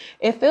heavy.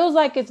 It feels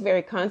like it's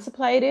very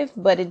contemplative,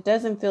 but it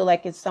doesn't feel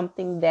like it's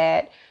something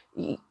that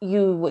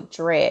you would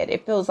dread.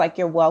 It feels like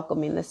you're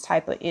welcoming this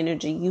type of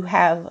energy. You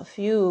have a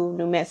few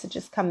new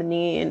messages coming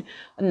in,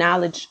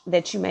 knowledge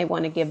that you may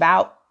want to give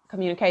out,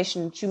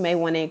 communication that you may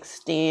want to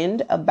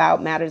extend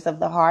about matters of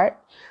the heart,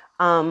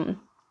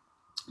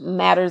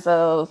 matters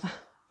of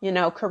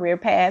career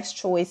paths,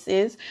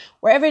 choices,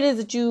 wherever it is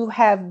that you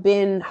have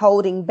been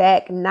holding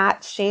back,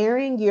 not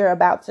sharing, you're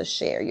about to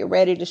share. You're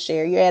ready to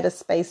share. You're at a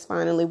space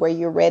finally where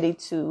you're ready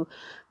to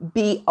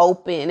be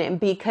open and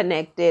be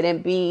connected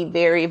and be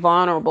very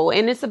vulnerable.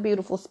 And it's a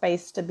beautiful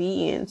space to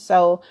be in.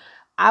 So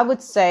I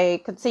would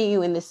say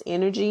continue in this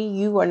energy.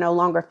 You are no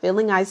longer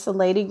feeling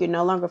isolated. You're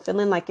no longer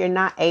feeling like you're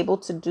not able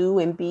to do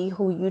and be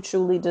who you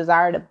truly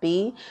desire to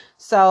be.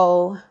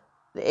 So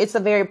it's a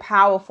very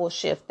powerful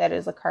shift that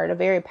has occurred, a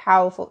very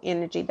powerful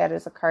energy that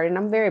has occurred. And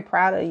I'm very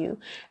proud of you.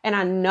 And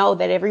I know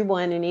that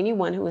everyone and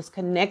anyone who is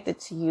connected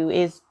to you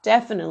is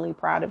definitely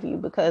proud of you,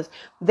 because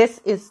this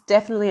is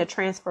definitely a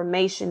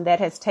transformation that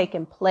has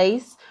taken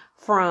place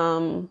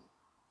from,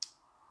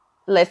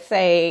 let's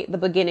say, the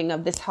beginning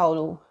of this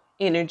whole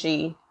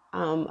energy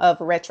of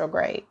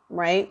retrograde,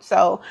 right?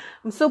 So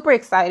I'm super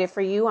excited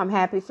for you. I'm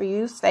happy for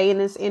you. Stay in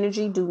this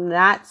energy. Do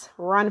not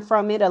run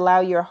from it.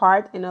 Allow your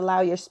heart and allow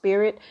your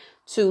spirit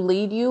to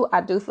lead you.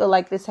 I do feel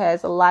like this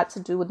has a lot to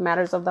do with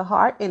matters of the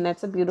heart, and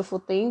that's a beautiful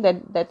thing.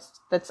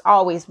 That's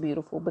always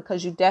beautiful,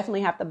 because you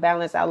definitely have to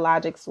balance our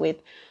logics with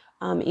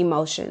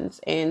emotions.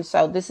 And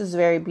so this is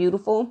very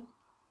beautiful.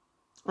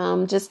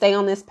 Just stay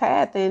on this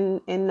path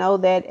and know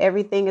that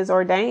everything is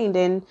ordained,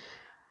 and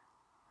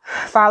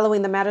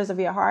following the matters of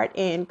your heart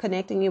and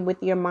connecting it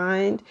with your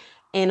mind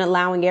and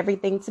allowing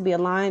everything to be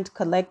aligned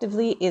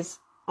collectively is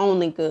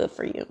only good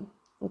for you.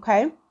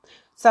 Okay.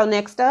 So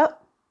next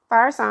up,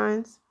 fire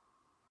signs.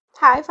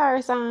 Hi,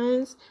 fire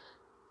signs.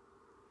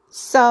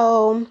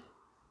 So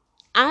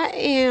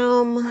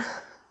I'm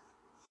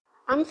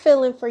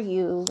feeling for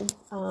you,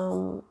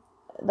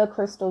 the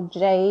crystal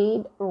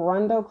jade,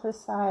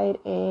 rhodochrosite,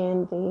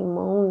 and the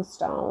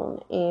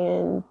moonstone.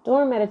 And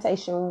during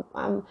meditation,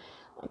 I'm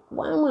like,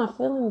 why am I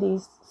feeling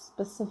these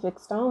specific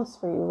stones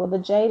for you? Well, the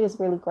jade is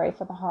really great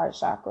for the heart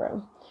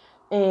chakra,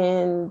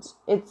 and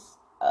it's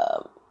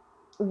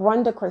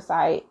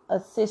rhodochrosite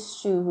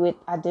assists you with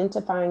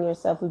identifying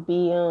yourself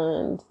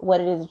beyond what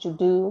it is that you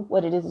do,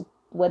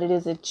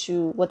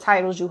 what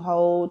titles you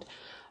hold.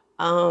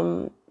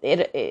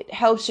 It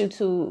helps you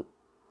to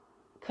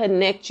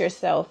connect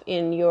yourself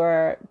in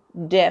your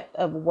depth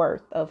of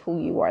worth of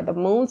who you are. The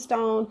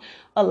moonstone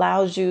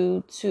allows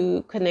you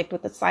to connect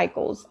with the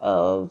cycles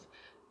of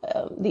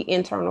the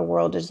internal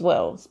world as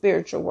well,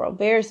 spiritual world,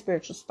 very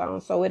spiritual stone.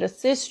 So it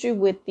assists you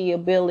with the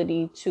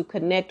ability to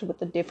connect with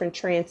the different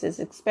trances,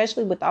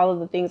 especially with all of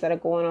the things that are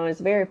going on. It's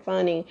very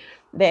funny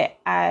that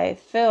I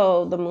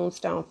feel the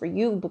moonstone for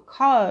you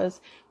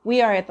because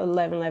we are at the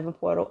 11/11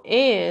 portal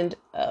and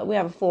we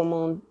have a full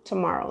moon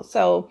tomorrow.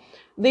 So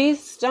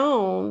these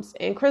stones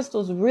and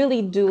crystals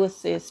really do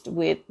assist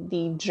with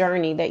the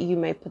journey that you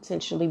may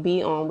potentially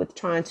be on with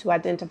trying to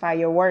identify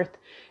your worth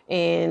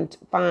and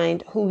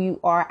find who you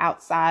are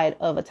outside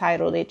of a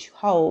title that you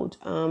hold.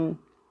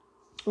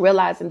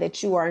 Realizing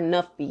that you are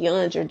enough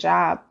beyond your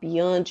job,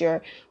 beyond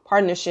your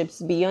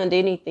partnerships, beyond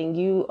anything.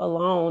 You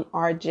alone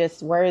are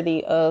just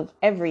worthy of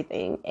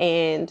everything.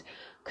 And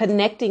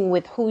connecting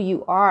with who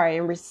you are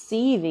and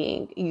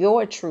receiving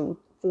your truth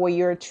for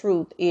your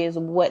truth is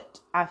what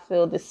I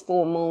feel this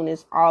full moon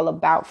is all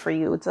about for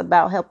you. It's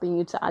about helping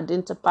you to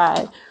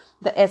identify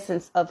the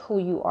essence of who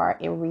you are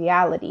in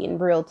reality, in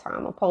real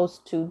time,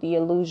 opposed to the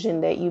illusion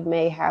that you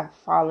may have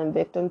fallen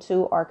victim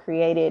to or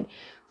created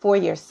for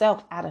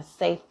yourself out of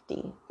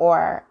safety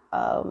or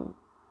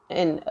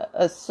an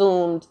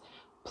assumed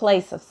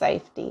place of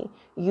safety.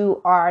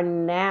 You are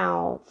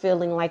now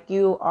feeling like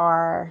you've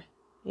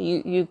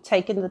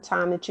taken the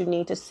time that you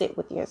need to sit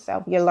with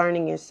yourself. You're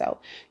learning yourself.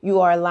 You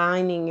are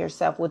aligning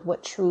yourself with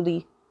what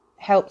truly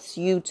helps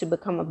you to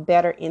become a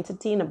better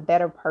entity and a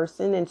better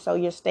person. And so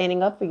you're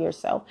standing up for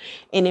yourself.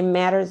 And in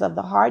matters of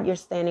the heart, you're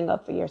standing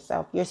up for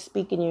yourself. You're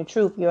speaking your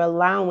truth. You're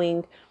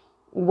allowing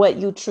what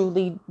you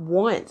truly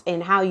want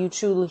and how you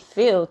truly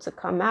feel to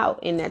come out.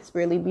 And that's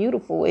really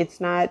beautiful.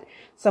 It's not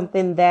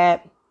something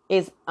that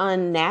is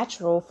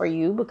unnatural for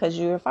you because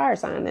you're a fire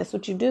sign. That's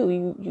what you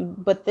do.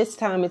 But this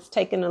time it's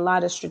taken a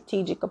lot of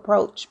strategic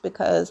approach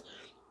because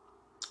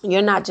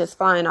you're not just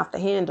flying off the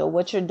handle.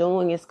 What you're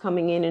doing is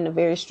coming in a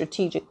very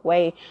strategic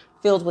way,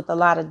 filled with a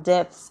lot of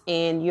depths,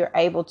 and you're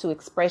able to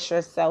express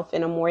yourself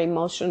in a more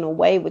emotional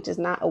way, which is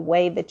not a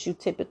way that you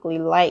typically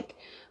like,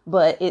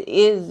 but it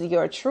is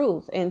your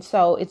truth. And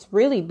so it's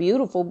really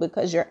beautiful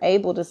because you're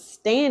able to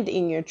stand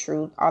in your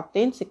truth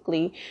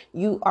authentically.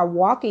 You are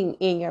walking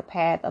in your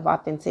path of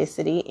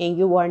authenticity and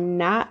you are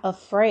not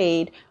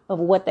afraid of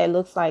what that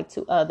looks like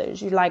to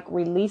others. You're like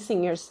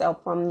releasing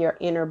yourself from your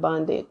inner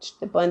bondage,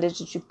 the bondage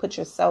that you put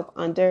yourself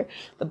under,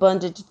 the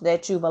bondage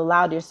that you've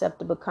allowed yourself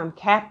to become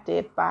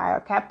captive by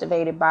or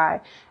captivated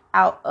by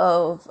out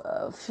of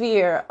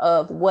fear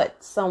of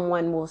what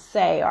someone will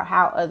say or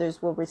how others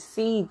will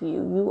receive you.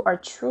 You are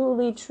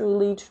truly,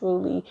 truly,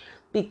 truly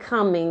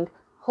becoming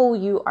who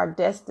you are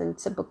destined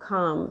to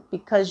become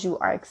because you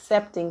are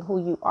accepting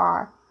who you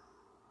are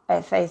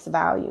at face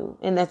value.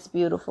 And that's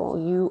beautiful.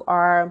 You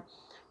are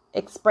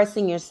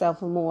expressing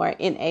yourself more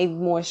in a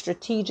more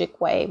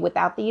strategic way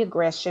without the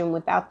aggression,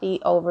 without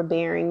the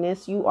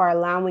overbearingness. You are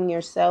allowing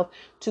yourself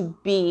to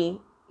be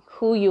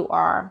who you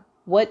are,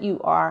 what you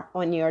are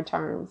on your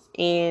terms.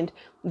 And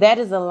that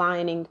is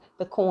aligning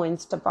the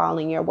coins to fall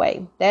in your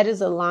way. That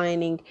is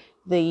aligning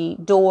the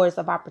doors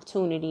of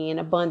opportunity and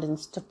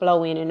abundance to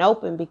flow in and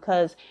open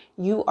because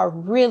you are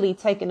really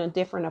taking a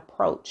different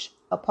approach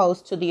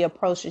opposed to the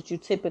approach that you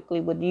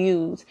typically would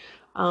use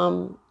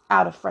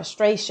out of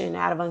frustration,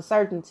 out of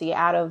uncertainty,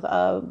 out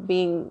of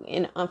being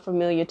in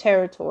unfamiliar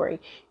territory.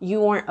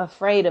 You aren't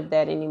afraid of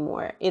that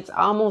anymore. It's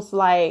almost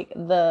like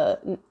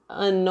the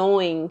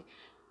unknowing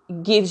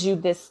gives you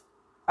this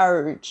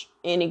urge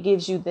and it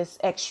gives you this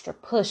extra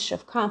push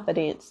of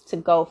confidence to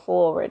go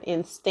forward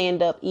and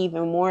stand up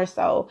even more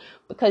so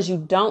because you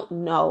don't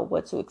know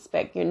what to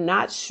expect. You're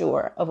not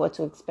sure of what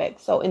to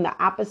expect. So in the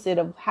opposite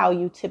of how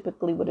you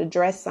typically would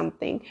address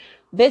something,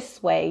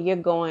 this way you're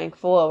going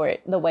forward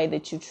the way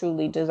that you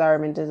truly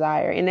deserve and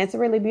desire. And that's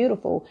really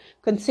beautiful.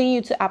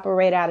 Continue to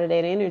operate out of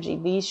that energy.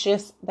 These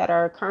shifts that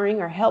are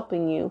occurring are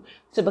helping you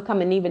to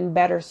become an even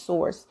better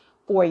source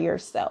for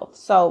yourself.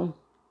 So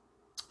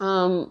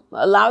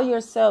allow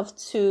yourself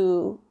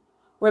to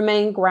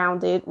remain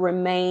grounded,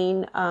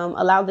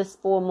 allow this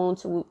full moon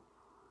to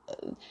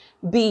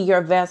be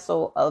your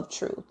vessel of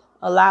truth.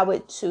 Allow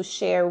it to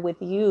share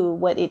with you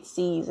what it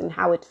sees and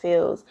how it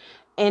feels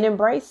and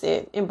embrace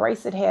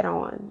it head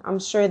on. I'm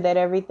sure that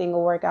everything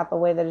will work out the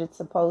way that it's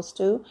supposed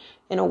to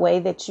in a way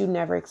that you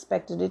never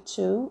expected it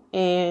to.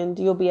 And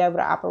you'll be able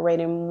to operate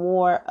in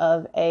more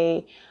of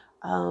a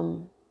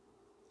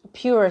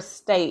pure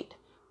state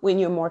when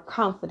you're more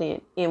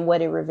confident in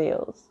what it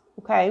reveals.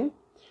 Okay.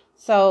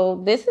 So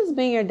this has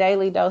been your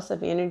daily dose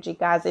of energy,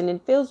 guys. And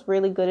it feels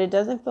really good. It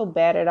doesn't feel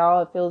bad at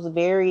all. It feels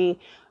very,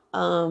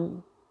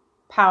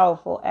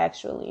 powerful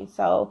actually.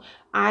 So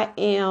I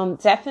am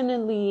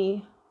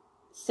definitely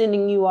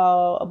sending you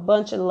all a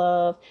bunch of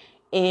love.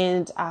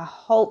 And I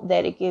hope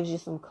that it gives you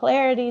some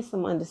clarity,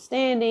 some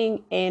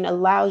understanding, and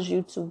allows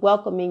you to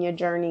welcome in your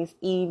journeys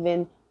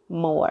even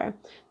more.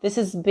 This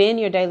has been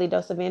your daily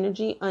dose of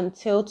energy.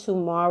 Until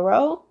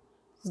tomorrow,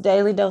 it's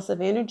Daily Dose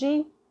of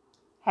Energy.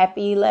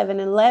 Happy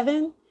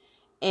 11/11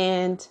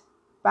 and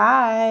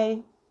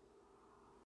bye.